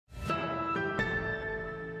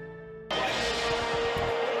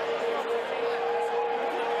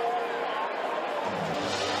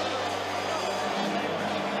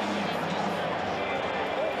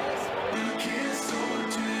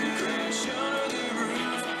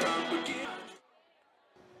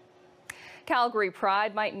Calgary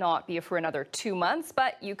Pride might not be for another 2 months,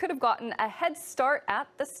 but you could have gotten a head start at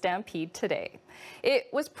the Stampede today. It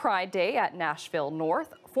was Pride Day at Nashville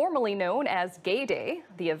North, formerly known as Gay Day.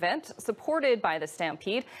 The event, supported by the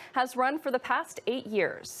Stampede, has run for the past 8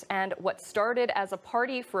 years. And what started as a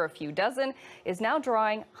party for a few dozen is now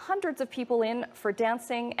drawing hundreds of people in for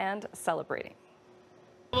dancing and celebrating.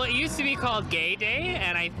 Well, it used to be called Gay Day,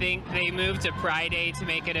 and I think they moved to Pride Day to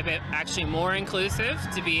make it a bit actually more inclusive,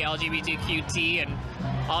 to be LGBTQT and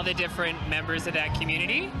all the different members of that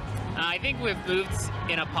community. I think we've moved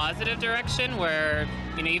in a positive direction where,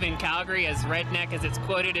 even Calgary, as redneck as it's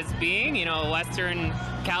quoted as being, a Western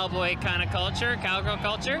cowboy kind of culture, cowgirl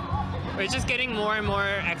culture, we're just getting more and more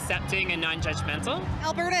accepting and non-judgmental.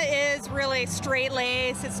 Alberta is really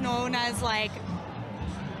straight-laced. It's known as like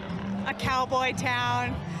a cowboy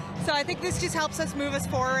town. So I think this just helps us move us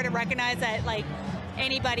forward and recognize that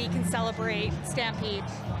anybody can celebrate Stampede.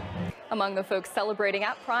 Among the folks celebrating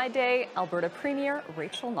at Pride Day, Alberta Premier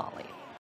Rachel Nolley.